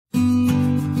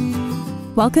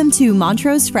Welcome to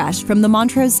Montrose Fresh from the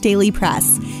Montrose Daily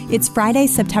Press. It's Friday,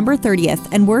 September 30th,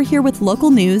 and we're here with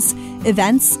local news,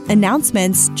 events,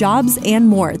 announcements, jobs, and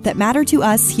more that matter to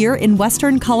us here in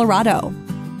Western Colorado.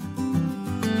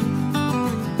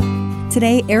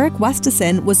 Today, Eric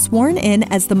Westison was sworn in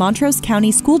as the Montrose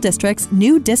County School District's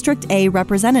new District A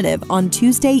representative on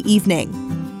Tuesday evening.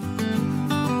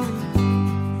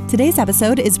 Today's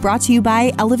episode is brought to you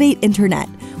by Elevate Internet.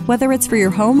 Whether it's for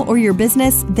your home or your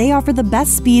business, they offer the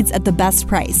best speeds at the best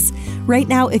price. Right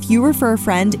now, if you refer a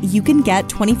friend, you can get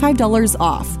 $25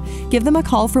 off. Give them a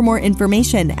call for more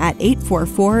information at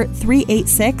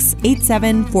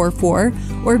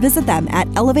 844-386-8744 or visit them at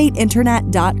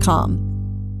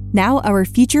elevateinternet.com. Now, our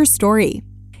feature story.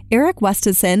 Eric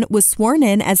Westison was sworn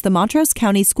in as the Montrose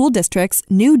County School District's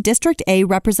new District A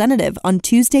representative on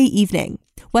Tuesday evening.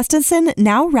 Westison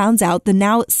now rounds out the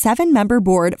now 7-member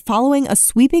board following a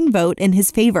sweeping vote in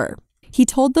his favor. He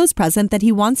told those present that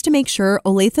he wants to make sure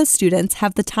Olathe students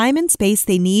have the time and space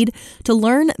they need to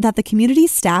learn that the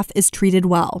community's staff is treated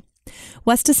well.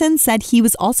 Westison said he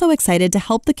was also excited to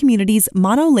help the community's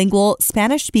monolingual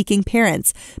Spanish-speaking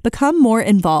parents become more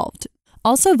involved.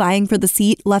 Also vying for the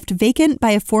seat left vacant by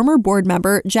a former board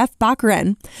member, Jeff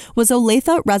Baccarin, was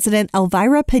Olathe resident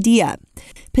Elvira Padilla.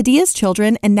 Padilla's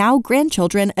children and now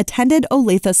grandchildren attended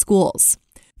Olathe schools.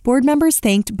 Board members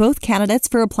thanked both candidates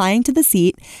for applying to the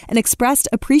seat and expressed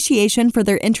appreciation for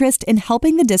their interest in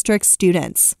helping the district's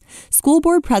students. School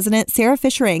board president Sarah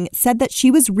Fishering said that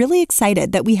she was really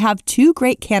excited that we have two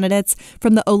great candidates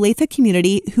from the Olathe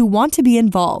community who want to be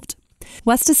involved.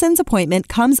 Westison's appointment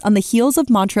comes on the heels of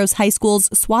Montrose High School's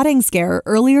swatting scare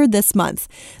earlier this month,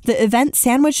 the event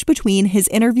sandwiched between his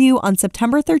interview on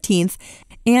September 13th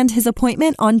and his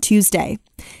appointment on Tuesday.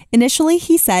 Initially,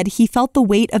 he said he felt the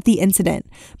weight of the incident,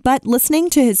 but listening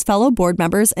to his fellow board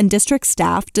members and district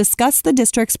staff discuss the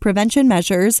district's prevention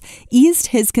measures eased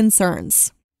his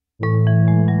concerns.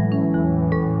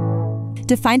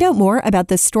 To find out more about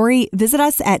this story, visit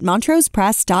us at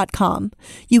montrosepress.com.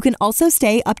 You can also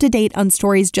stay up to date on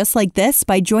stories just like this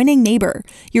by joining Neighbor,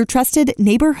 your trusted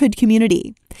neighborhood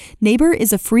community. Neighbor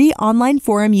is a free online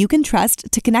forum you can trust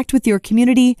to connect with your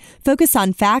community, focus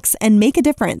on facts, and make a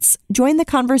difference. Join the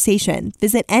conversation.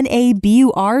 Visit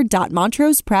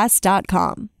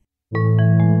nabur.montrosepress.com.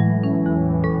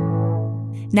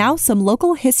 Now, some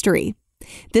local history.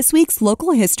 This week's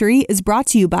local history is brought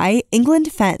to you by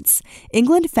England Fence.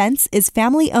 England Fence is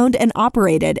family-owned and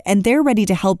operated, and they're ready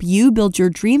to help you build your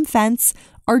dream fence,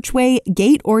 archway,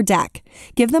 gate, or deck.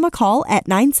 Give them a call at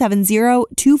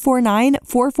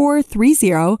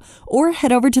 970-249-4430 or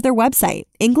head over to their website,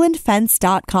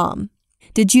 englandfence.com.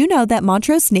 Did you know that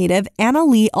Montrose native Anna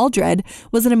Lee Aldred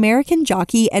was an American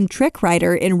jockey and trick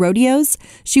rider in rodeos?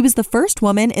 She was the first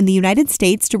woman in the United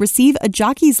States to receive a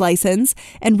jockey's license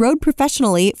and rode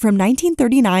professionally from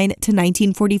 1939 to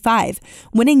 1945,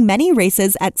 winning many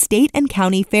races at state and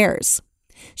county fairs.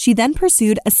 She then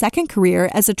pursued a second career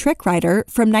as a trick rider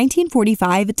from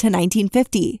 1945 to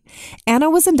 1950.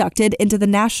 Anna was inducted into the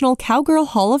National Cowgirl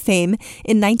Hall of Fame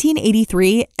in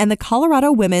 1983 and the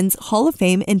Colorado Women's Hall of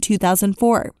Fame in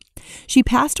 2004. She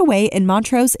passed away in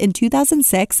Montrose in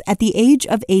 2006 at the age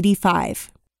of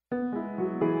 85.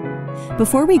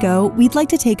 Before we go, we'd like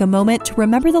to take a moment to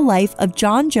remember the life of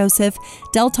John Joseph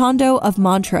Del Tondo of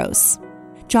Montrose.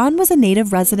 John was a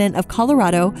native resident of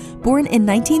Colorado, born in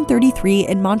 1933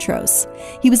 in Montrose.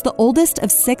 He was the oldest of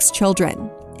 6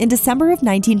 children. In December of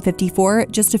 1954,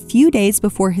 just a few days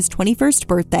before his 21st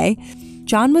birthday,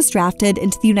 John was drafted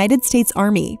into the United States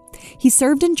Army. He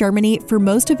served in Germany for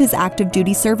most of his active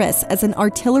duty service as an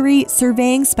artillery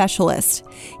surveying specialist.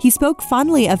 He spoke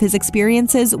fondly of his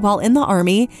experiences while in the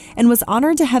Army and was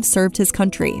honored to have served his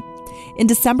country. In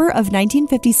December of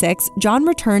 1956, John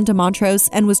returned to Montrose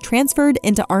and was transferred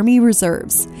into Army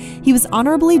Reserves. He was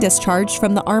honorably discharged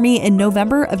from the Army in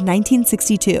November of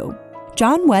 1962.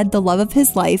 John wed the love of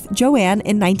his life, Joanne,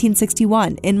 in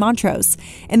 1961 in Montrose,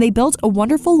 and they built a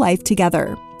wonderful life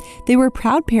together. They were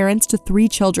proud parents to 3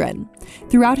 children.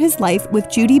 Throughout his life, with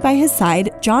Judy by his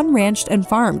side, John ranched and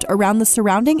farmed around the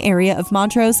surrounding area of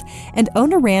Montrose and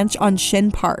owned a ranch on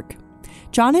Shin Park.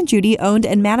 John and Judy owned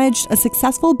and managed a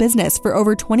successful business for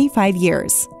over 25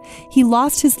 years. He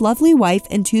lost his lovely wife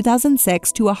in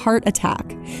 2006 to a heart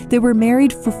attack. They were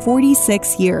married for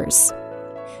 46 years.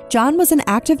 John was an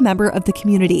active member of the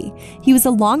community. He was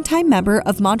a longtime member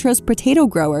of Montrose Potato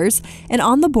Growers and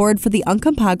on the board for the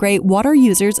Uncompahgre Water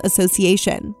Users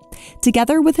Association.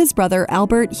 Together with his brother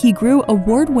Albert, he grew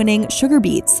award-winning sugar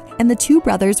beets, and the two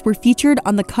brothers were featured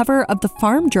on the cover of the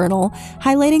Farm Journal,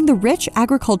 highlighting the rich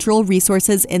agricultural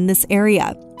resources in this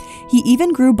area. He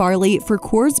even grew barley for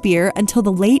Coors beer until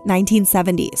the late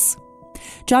 1970s.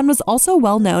 John was also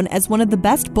well known as one of the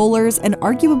best bowlers and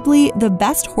arguably the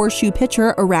best horseshoe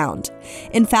pitcher around.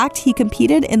 In fact, he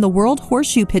competed in the World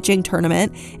Horseshoe Pitching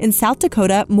Tournament in South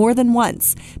Dakota more than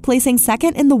once, placing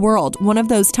second in the world one of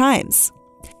those times.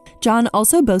 John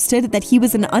also boasted that he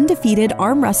was an undefeated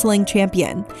arm wrestling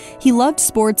champion. He loved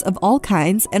sports of all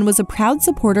kinds and was a proud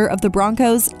supporter of the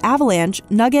Broncos, Avalanche,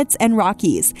 Nuggets, and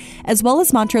Rockies, as well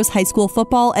as Montrose High School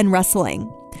football and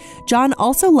wrestling. John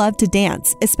also loved to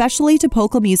dance, especially to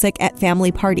polka music at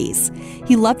family parties.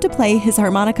 He loved to play his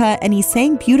harmonica, and he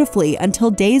sang beautifully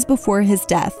until days before his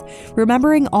death,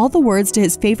 remembering all the words to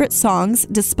his favorite songs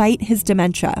despite his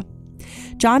dementia.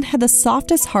 John had the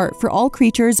softest heart for all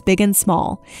creatures big and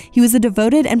small. He was a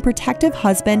devoted and protective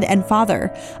husband and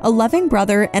father, a loving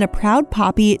brother, and a proud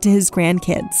papi to his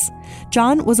grandkids.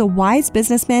 John was a wise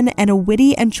businessman and a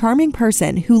witty and charming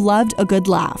person who loved a good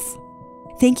laugh.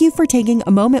 Thank you for taking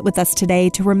a moment with us today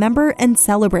to remember and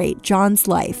celebrate John's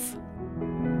life.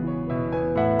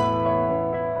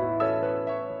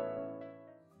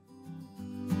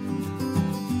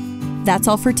 That's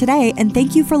all for today, and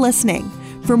thank you for listening.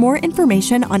 For more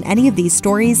information on any of these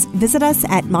stories, visit us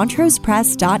at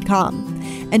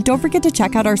montrosepress.com. And don't forget to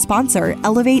check out our sponsor,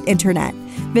 Elevate Internet.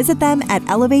 Visit them at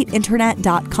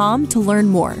elevateinternet.com to learn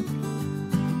more.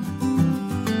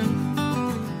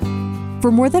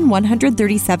 For more than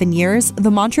 137 years, the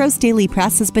Montrose Daily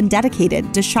Press has been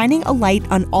dedicated to shining a light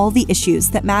on all the issues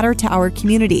that matter to our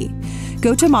community.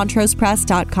 Go to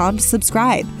montrosepress.com to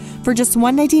subscribe for just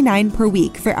 $1.99 per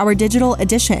week for our digital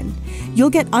edition. You'll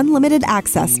get unlimited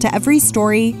access to every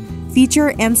story,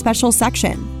 feature, and special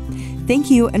section.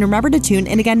 Thank you, and remember to tune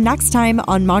in again next time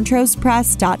on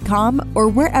montrosepress.com or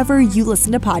wherever you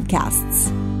listen to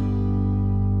podcasts.